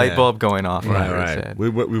the light bulb going off. Right. We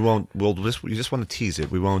won't. We just want to tease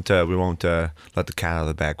it. We won't let the cat out of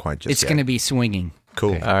the bag quite just It's yet. going to be swinging.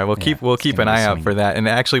 Cool. All right, we'll keep an eye out for that. And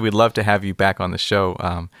actually, we'd love to have you back on the show.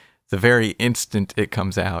 The very instant it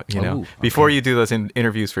comes out, okay. before you do those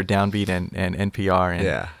interviews for Downbeat and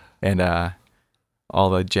NPR and all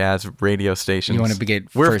the jazz radio stations. You want to get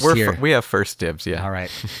first here? We have first dibs, yeah. All right.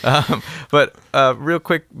 But real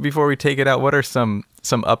quick before we take it out, what are some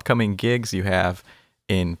upcoming gigs you have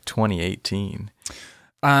in 2018?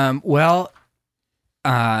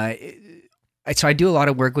 So I do a lot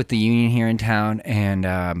of work with the union here in town, and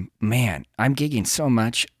man, I'm gigging so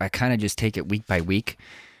much. I kind of just take it week by week.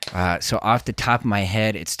 So off the top of my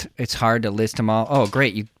head, it's hard to list them all. Oh,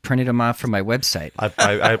 great! You printed them off from my website. I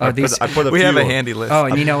put a We few have a handy list. Oh,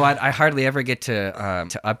 and you know what? I hardly ever get to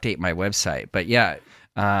update my website. But yeah,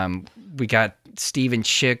 we got Stephen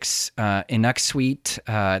Schick's Inuk Suite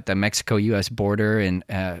at the Mexico-U.S. border, and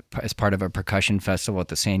as part of a percussion festival at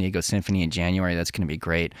the San Diego Symphony in January. That's going to be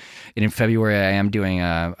great. And in February, I am doing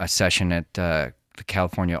a session at the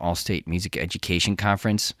California All-State Music Education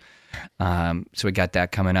Conference. So we got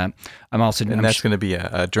that coming up. That's going to be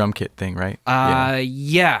a drum kit thing, right?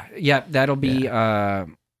 Yeah. That'll be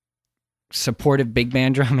supportive big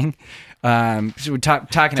band drumming. So we're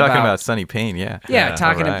talking about Sonny Payne,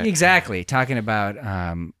 talking about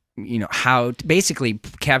how basically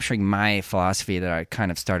capturing my philosophy that I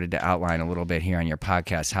kind of started to outline a little bit here on your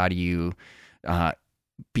podcast. How do you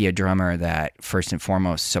be a drummer that first and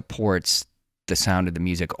foremost supports the sound of the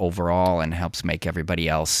music overall and helps make everybody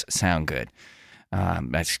else sound good?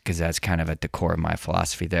 That's because that's kind of at the core of my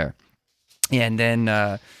philosophy there. And then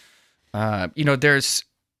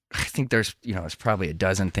there's probably a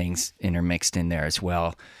dozen things intermixed in there as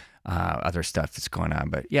well, other stuff that's going on.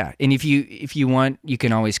 But yeah, and if you want, you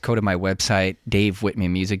can always go to my website,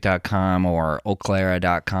 davewhitmanmusic.com or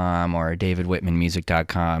oclara.com or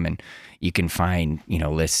davidwhitmanmusic.com, and you can find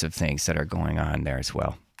lists of things that are going on there as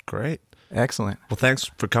well. Great. Excellent. Well, thanks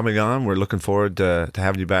for coming on. We're looking forward to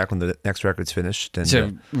having you back when the next record's finished. And,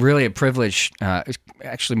 it's really a privilege. It's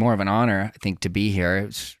actually more of an honor, I think, to be here. I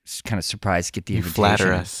was kind of surprised to get the invitation. You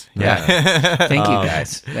flatter us. Yeah. Thank you,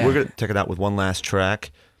 guys. Yeah. We're going to take it out with one last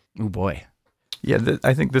track. Oh, boy. Yeah,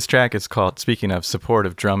 I think this track is called, speaking of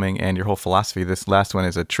supportive drumming and your whole philosophy, this last one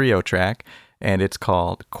is a trio track, and it's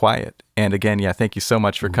called Quiet. And again, thank you so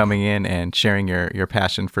much for coming in and sharing your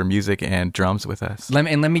passion for music and drums with us. Let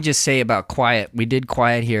me just say about Quiet. We did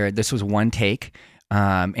Quiet here. This was one take,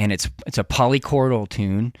 and it's a polychordal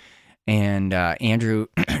tune. And Andrew,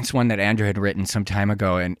 it's one that Andrew had written some time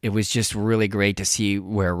ago, and it was just really great to see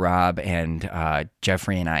where Rob and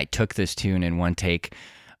Jeffrey and I took this tune in one take.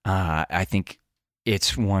 I think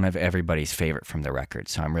it's one of everybody's favorite from the record,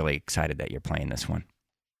 so I'm really excited that you're playing this one.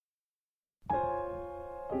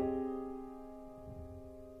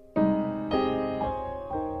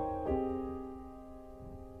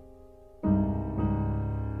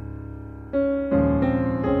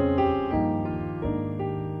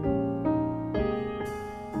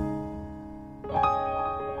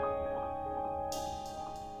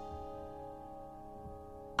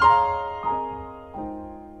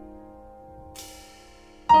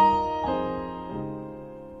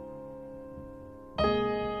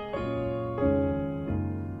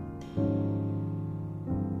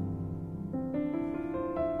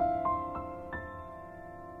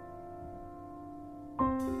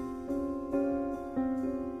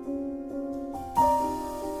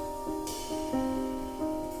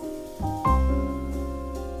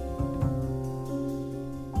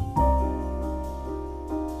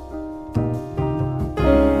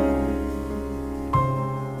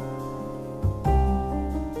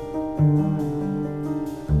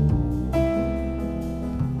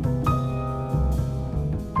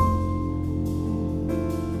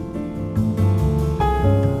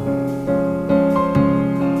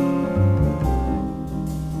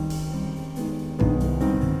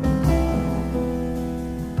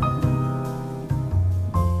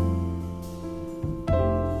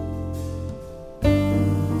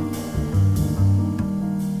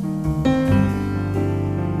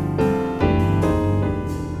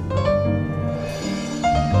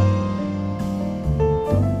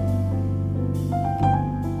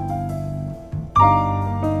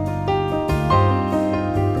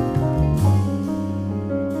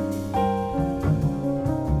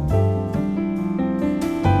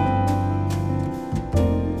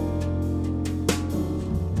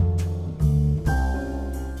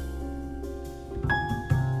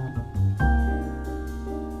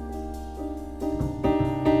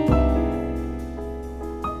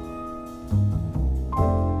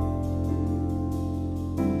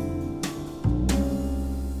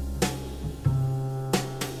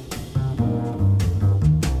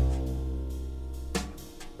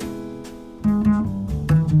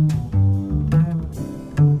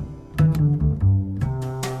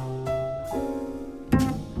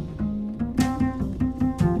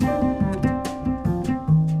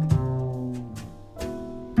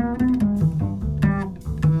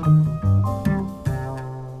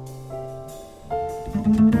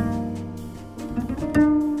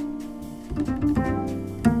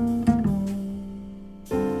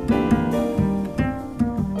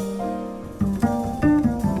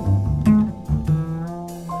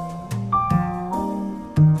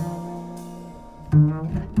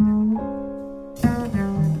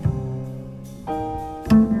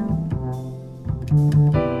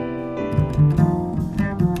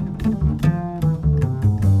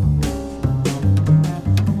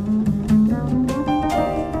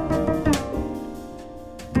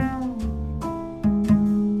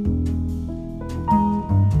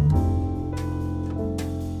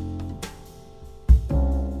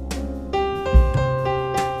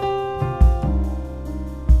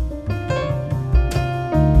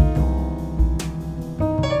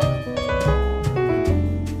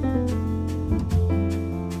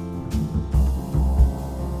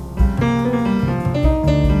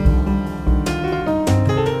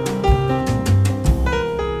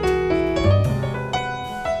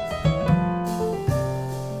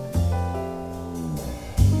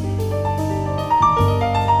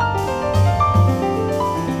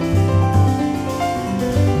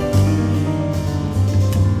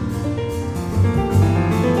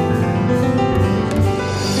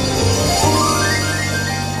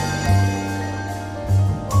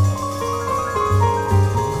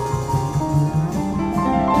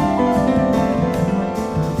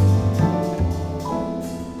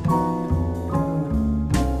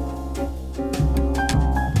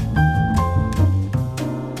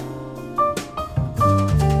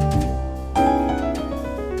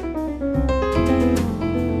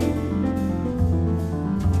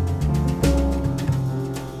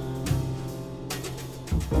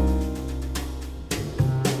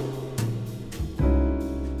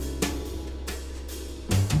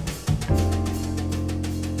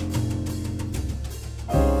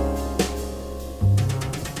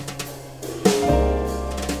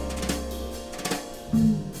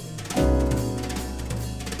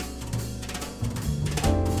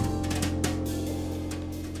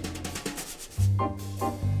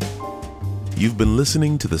 You've been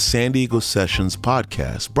listening to the San Diego Sessions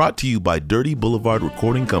podcast, brought to you by Dirty Boulevard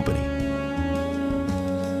Recording Company.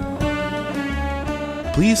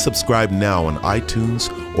 Please subscribe now on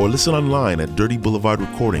iTunes or listen online at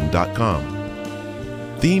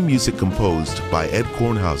dirtyboulevardrecording.com. Theme music composed by Ed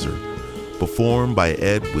Kornhauser, performed by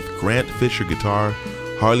Ed with Grant Fisher guitar,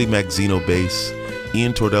 Harley Mazzino bass,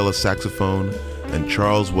 Ian Tordella saxophone, and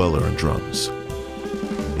Charles Weller on drums.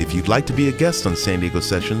 If you'd like to be a guest on San Diego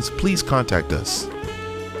Sessions, please contact us.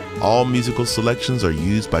 All musical selections are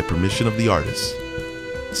used by permission of the artist.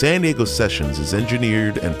 San Diego Sessions is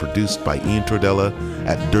engineered and produced by Ian Tordella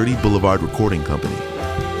at Dirty Boulevard Recording Company.